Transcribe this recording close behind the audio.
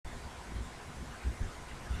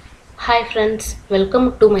Hi friends, welcome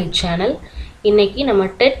to my channel. இன்னைக்கு நம்ம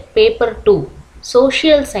TET paper 2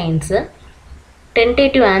 social science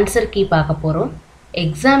tentative answer key பார்க்க போறோம்.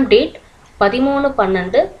 Exam date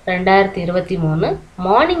 13/12/2023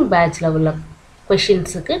 morning batchல உள்ள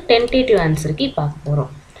questionsக்கு tentative answer key பார்க்க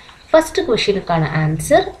போறோம். First questionக்கான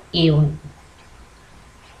answer A1.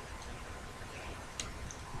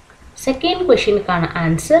 Second questionக்கான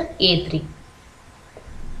answer A3.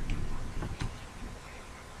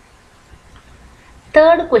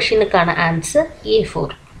 Third questionக்கான answer A4.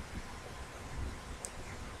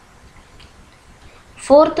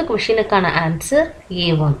 Fourth questionக்கான answer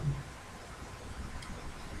A1.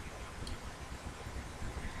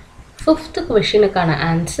 Fifth questionக்கான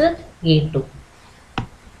answer A2.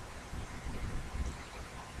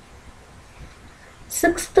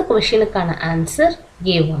 Sixth questionக்கான answer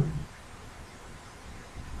A1.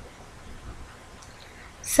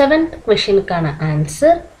 Seventh questionக்கான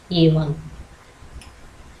answer A1.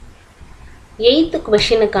 Eighth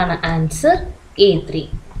questionக்கான answer A3.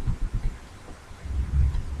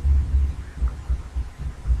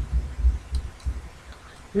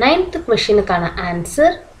 Ninth questionக்கான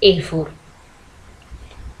answer A4.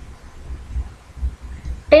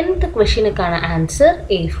 10th questionக்கான answer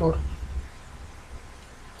A4.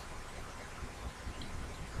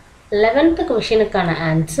 11th questionக்கான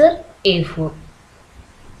answer A4.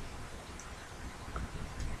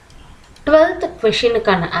 12th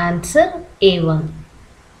questionக்கான answer A1.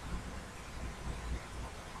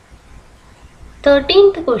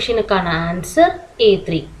 13th questionக்கான answer A3.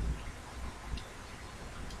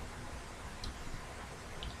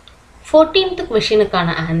 14th questionக்கான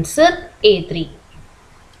answer A3.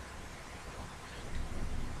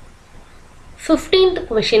 15th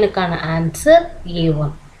questionக்கான answer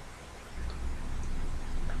A1.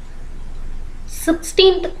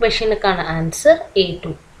 16th questionக்கான answer A2.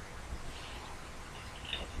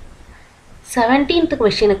 17th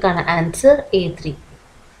questionக்கான answer A3.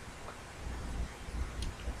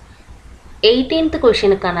 18th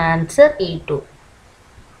questionக்கான answer A2.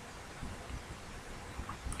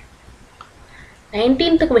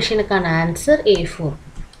 19th questionக்கான answer A4.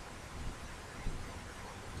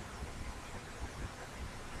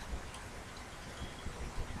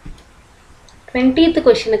 20th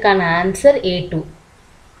questionக்கான answer A2.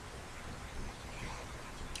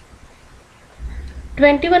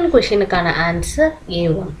 21 questionக்கான answer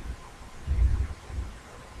A1.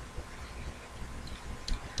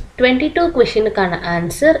 22 questionக்கான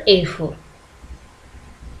answer A4.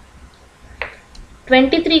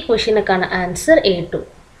 23 questionக்கான answer A2.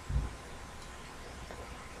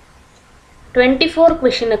 24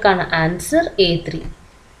 questionக்கான answer A3.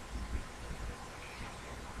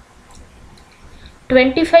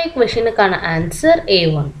 25 questionக்கான answer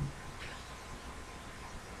A1.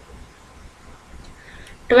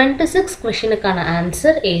 26 questionக்கான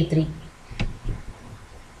answer A3.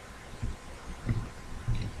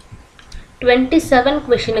 27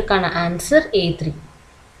 questionக்கான answer A3.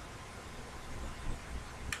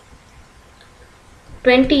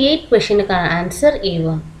 28 questionக்கான answer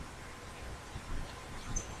A1.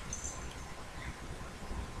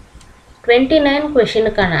 29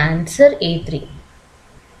 questionக்கான answer A3.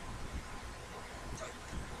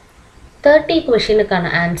 30 questionக்கான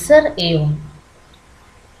answer A1.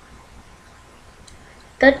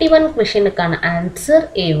 31 questionக்கான answer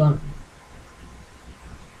A1.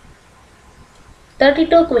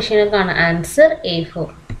 32 questionக்கான answer A4.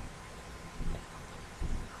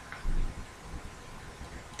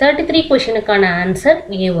 33 questionக்கான answer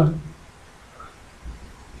A1.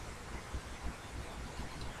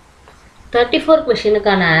 34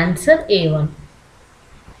 questionக்கான answer A1.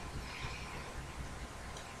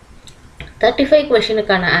 35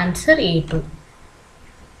 questionக்கான answer A2.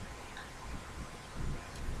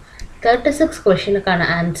 36 questionக்கான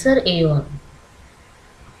answer A1.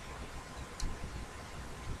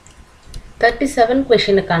 37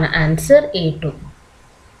 questionக்கான answer A2.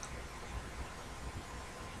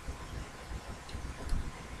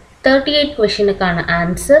 38 questionக்கான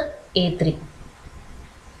answer A3.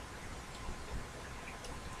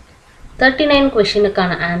 39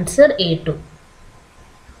 questionக்கான answer A2.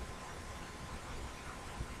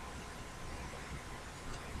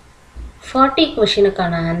 40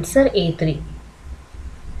 questionக்கான answer A3.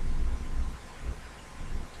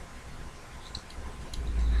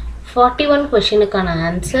 41 questionக்கான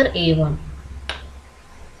answer A1.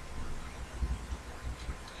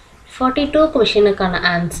 42 questionக்கான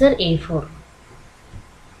answer A4.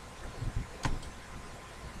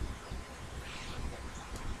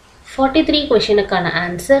 43 questionக்கான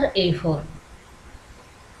answer A4.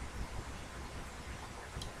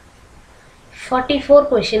 44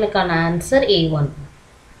 கொஷினுக்கான answer A1.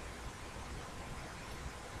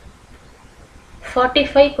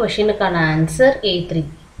 45 கொஷினுக்கான answer A3.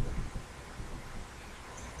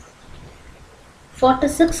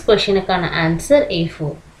 46 கொஷினுக்கான answer A4.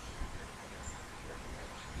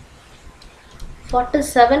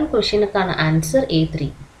 47 கொஷினுக்கான answer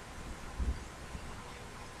A3.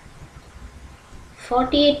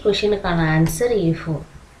 48 கொஷினுக்கான answer A4.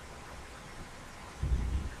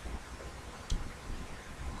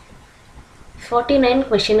 49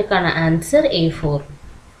 கொஷினுக்கான answer A4.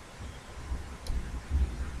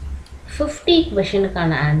 50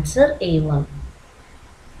 கொஷினுக்கான answer A1.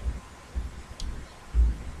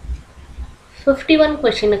 51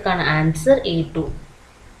 கொஷினுக்கான answer A2.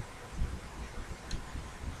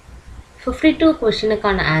 52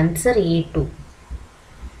 கொஷினுக்கான answer A2.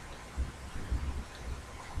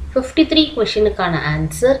 53 கொஷினுக்கான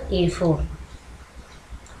answer A4.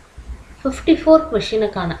 54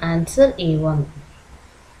 கொஷினுக்கான answer A1.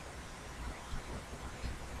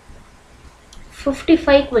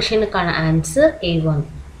 55 கொஷினுக்கான answer A1.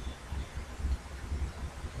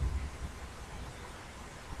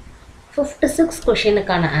 56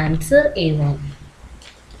 கொஷினுக்கான answer A1.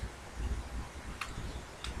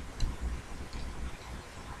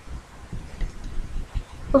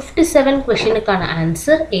 57 கொஷினுக்கான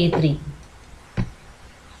answer A3.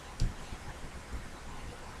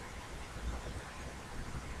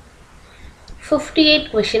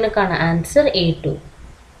 58 கொஷினுக்கான answer A2.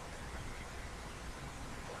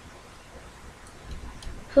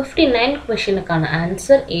 59 கொஷினுக்கான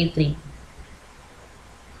answer A3.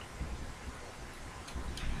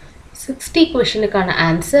 60 கொஷினுக்கான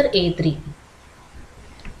answer A3.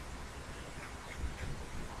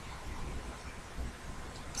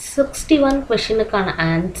 61 கொஷினுக்கான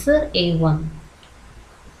answer A1.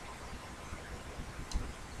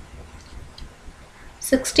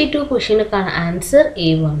 62 கொஷினுக்கான answer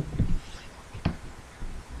A1.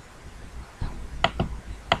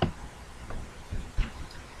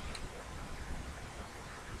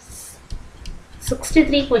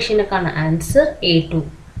 63 கொஷினுக்கான answer A2.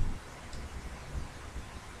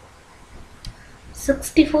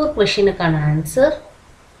 64 கொஷினுக்கான answer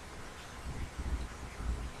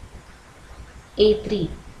A3.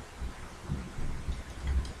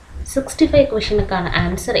 65 கொஷினுக்கான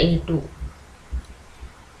answer A2.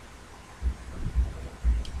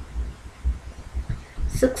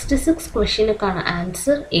 66 கொஷினுக்கான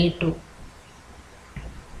answer A2.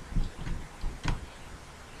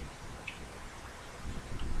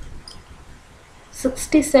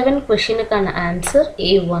 67 கொஷினுக்கான answer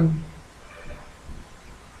A1.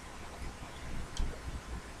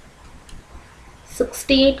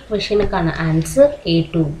 68 கொஷினுக்கான answer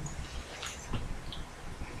A2.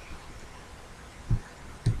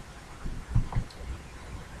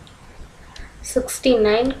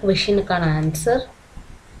 69 கொஷினுக்கான answer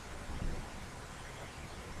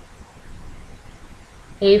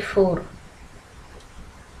A4.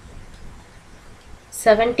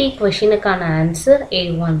 70 கொஷினுக்கான answer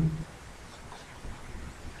A1.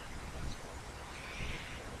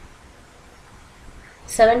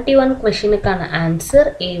 71 கொஷினுக்கான answer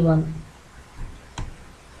A1.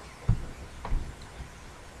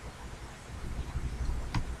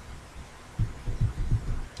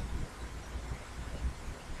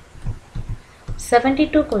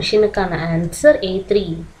 72 கொஷினுக்கான answer A3.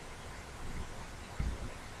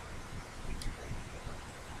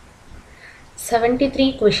 73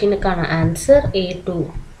 கொஷினுக்கான answer A2.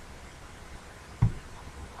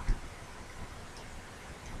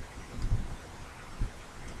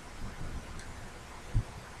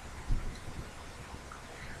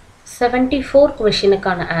 74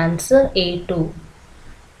 கொஷினுக்கான answer A2.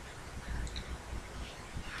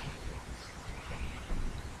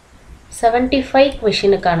 75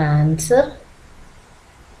 கொஷினுக்கான answer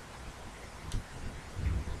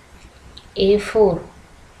A4.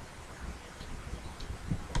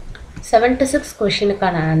 76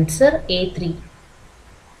 கொஷினுக்கான answer A3.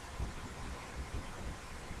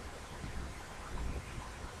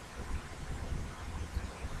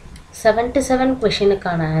 77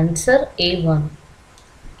 கொஷினுக்கான answer A1.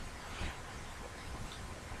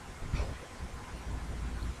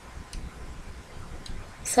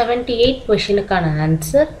 78 கொஷினுக்கான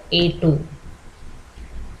answer A2.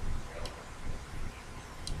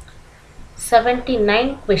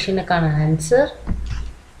 79 கொஷினுக்கான answer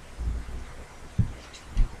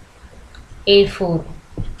A4.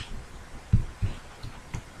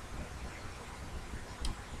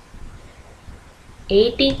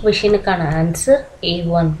 80 கொஷினுக்கான answer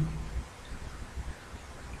A1.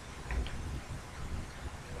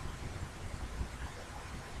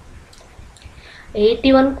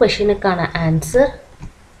 81 கொஷினுக்கான answer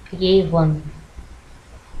A1.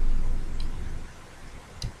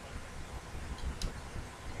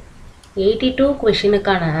 82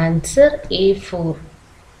 கொஷினுக்கான answer A4.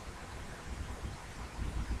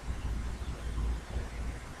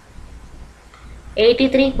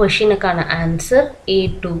 83 கொஷினுக்கான answer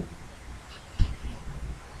A2.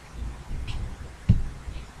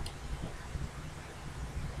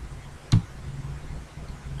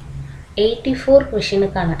 84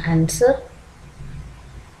 கொஷினுக்கான answer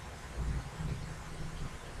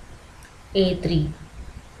A3.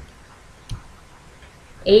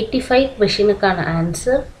 85 கொஷினுக்கான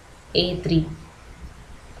answer A3.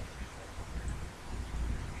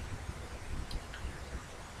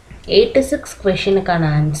 86 கொஷினுக்கான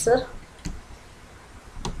answer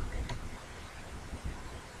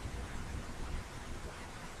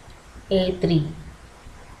A3.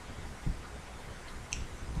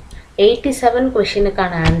 87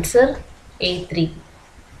 கொஷினுக்கான answer A3.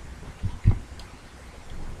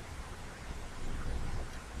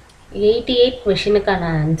 88 கொஷினுக்கான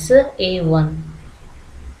answer A1.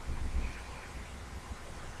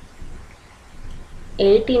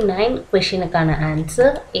 89 கொஷினுக்கான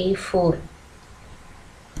answer A4.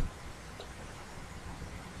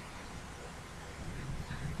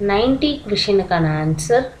 90 கொஷினுக்கான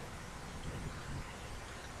answer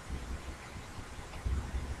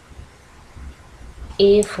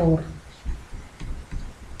A4.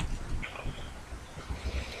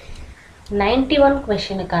 91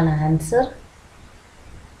 கொஷினுக்கான answer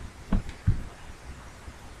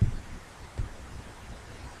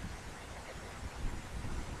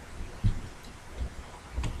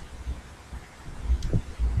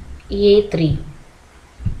A3.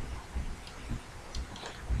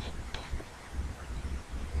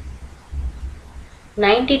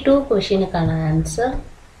 92 கொஷினுக்கான answer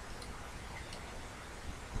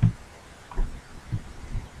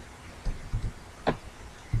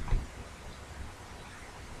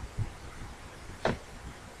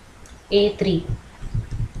A3.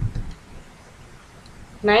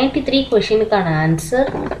 93 கொஷினுக்கான answer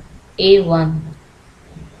A1.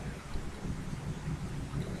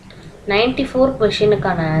 94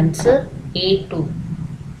 கொஷினுக்கான answer A2.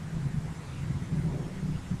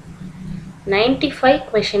 95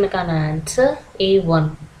 கொஷினுக்கான answer A1.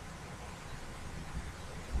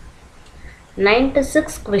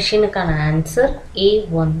 96 கொஷினுக்கான answer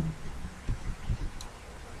A1.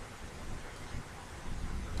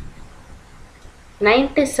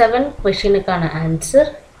 97 கொஷினுக்கான answer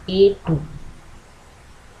A2.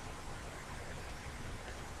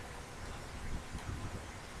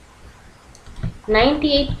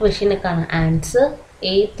 98 கொஷினுக்கான answer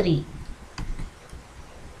A3.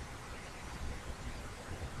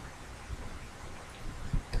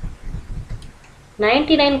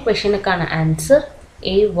 99 கொஷினுக்கான answer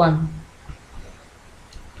A1.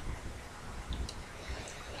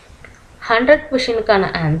 100 கொஷினுக்கான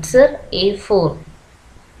answer A4.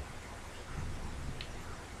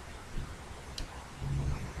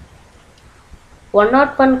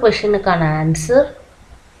 101 கொஷினுக்கான answer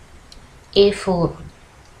A4.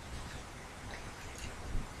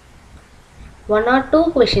 102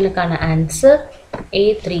 கொஷினுக்கான answer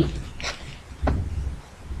A3.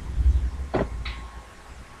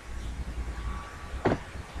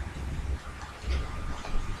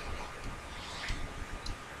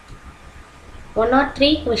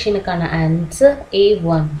 103 கொஷினுக்கான answer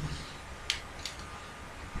A1.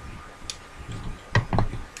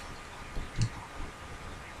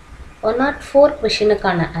 104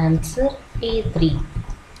 கொஷினுக்கான answer A3.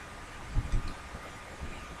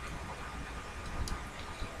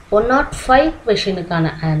 105 கொஷினுக்கான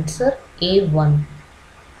answer A1.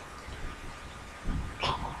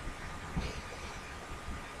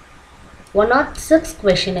 106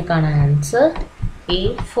 கொஷினுக்கான answer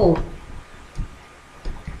A4.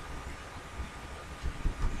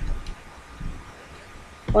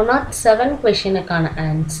 107 கொஷினுக்கான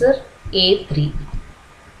answer A3.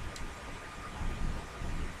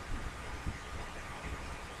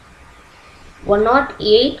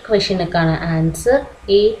 108 கொஷினுக்கான answer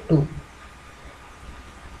A2.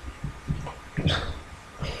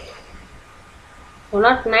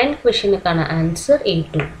 109 கொஷினுக்கான answer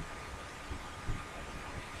A2.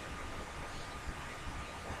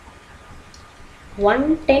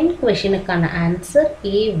 110 கொஷினுக்கான answer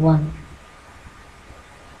A1.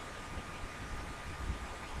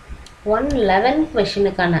 111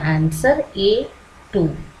 கொஷினுக்கான answer A2.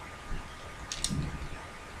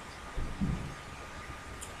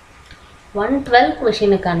 112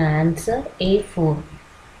 கொஷினுக்கான answer A4.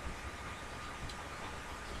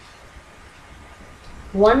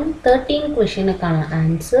 113 கொஷினுக்கான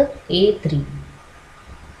answer A3.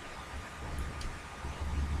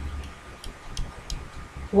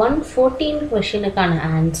 114 கொஷினுக்கான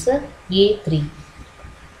answer A3.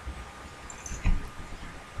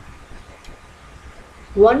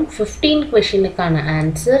 115 கொஷினுக்கான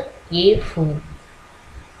answer A4.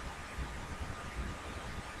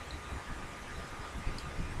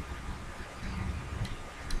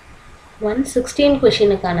 116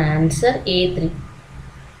 கொஷினுக்கான answer A3.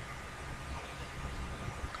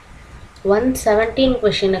 117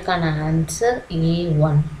 கொஷினுக்கான answer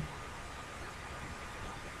A1.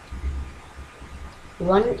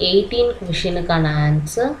 118 கொஷினுக்கான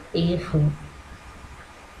answer A4.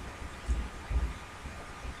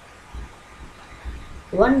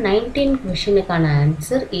 119 கொஷினுக்கான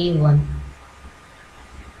answer A1.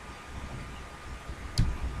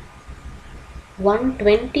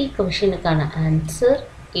 120 கொஷினுக்கான answer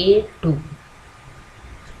A2.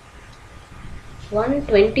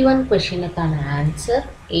 121 கொஷினுக்கான answer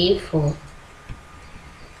A4.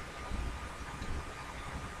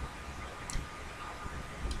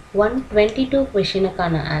 122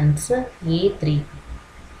 கொஷினுக்கான answer A3.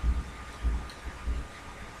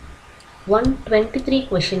 123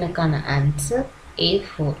 கொஷினுக்கான answer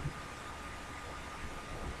A4.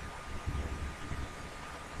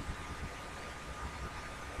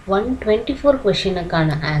 124 கொஷினுக்கான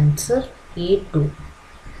answer A2.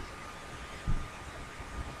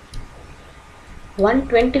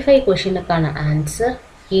 125 கொஷினுக்கான answer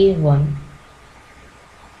A1.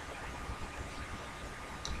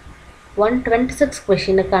 126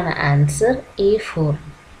 கொஷினுக்கான answer A4.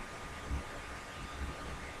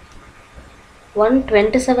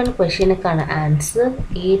 127 கொஷினுக்கான answer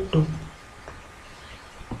A2.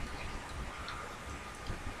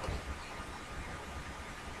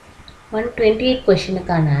 128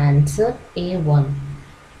 கொஷினுக்கான answer A1.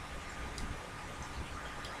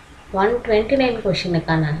 129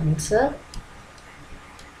 கொஷினுக்கான answer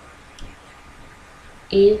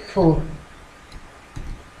A4.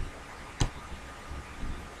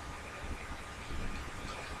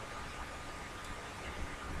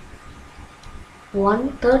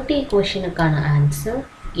 130 கொஷினுக்கான answer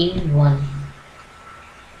A1.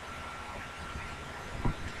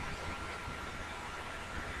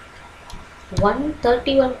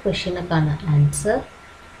 131 கொஷினுக்கான answer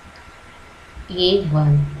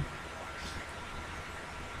A1.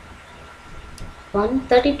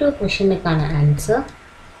 132 கொஷினுக்கான answer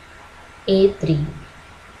A3.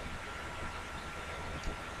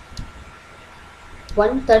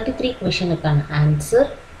 133 கொஷினுக்கான answer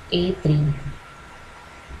A3.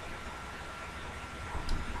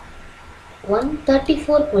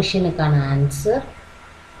 134 கொஷினுக்கான answer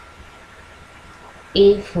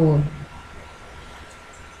A4.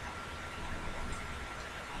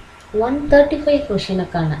 135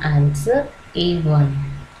 கொஷினுக்கான answer A1.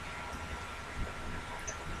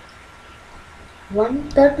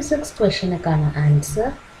 136 கொஷினுக்கான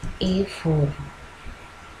answer A4.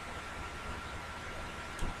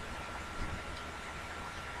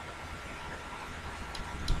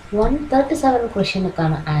 137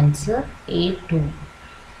 கொஷினுக்கான answer A2.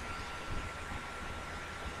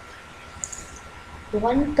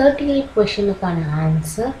 138 கொஷினுக்கான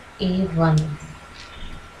answer A1.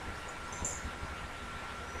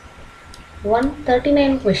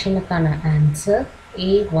 139 கொஷினுக்கான answer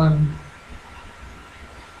A1.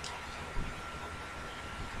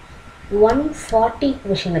 140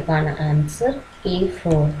 கொஷினுக்கான answer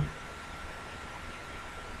A4.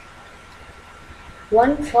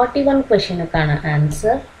 141 கொஷினுக்கான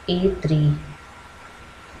answer A3.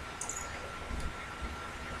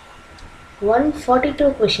 142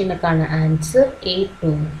 கொஷினுக்கான answer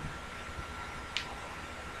A2.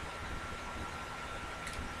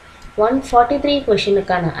 143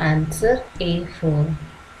 கொஷினுக்கான answer A4.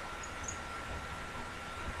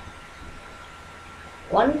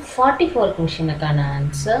 144 கொஷினுக்கான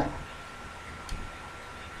answer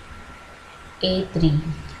A3.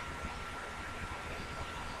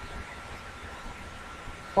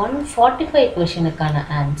 145 கொஷினுக்கான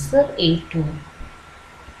answer A2.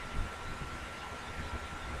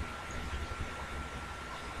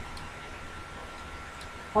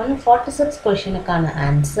 146 கொஷினுக்கான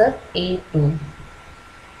answer A2.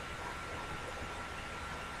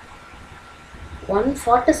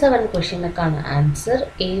 147 கொஷினுக்கான answer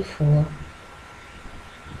A4.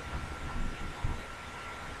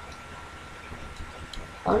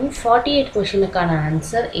 148 கொஷினுக்கான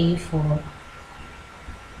answer A4.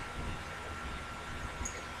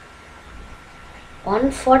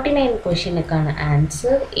 149 கொஷினுக்கான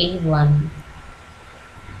answer A1.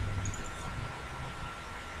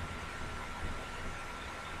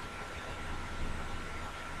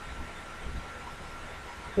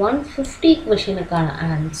 150 கொஷினுக்கான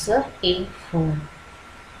answer A4.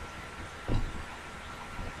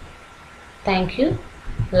 Thank you.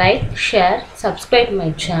 Like, share, subscribe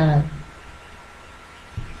my channel.